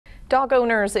Dog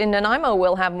owners in Nanaimo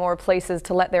will have more places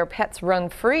to let their pets run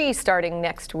free starting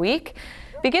next week.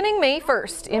 Beginning May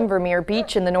 1st, Invermere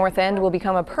Beach in the North End will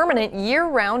become a permanent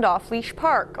year-round off-leash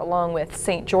park, along with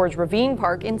St. George Ravine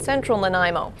Park in central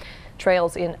Nanaimo.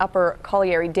 Trails in Upper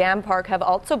Colliery Dam Park have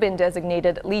also been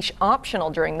designated leash optional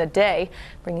during the day,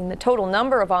 bringing the total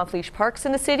number of off-leash parks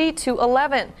in the city to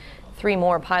 11. 3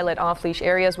 more pilot off-leash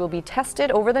areas will be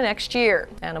tested over the next year.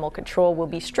 Animal Control will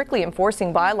be strictly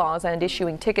enforcing bylaws and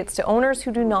issuing tickets to owners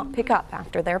who do not pick up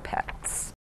after their pets.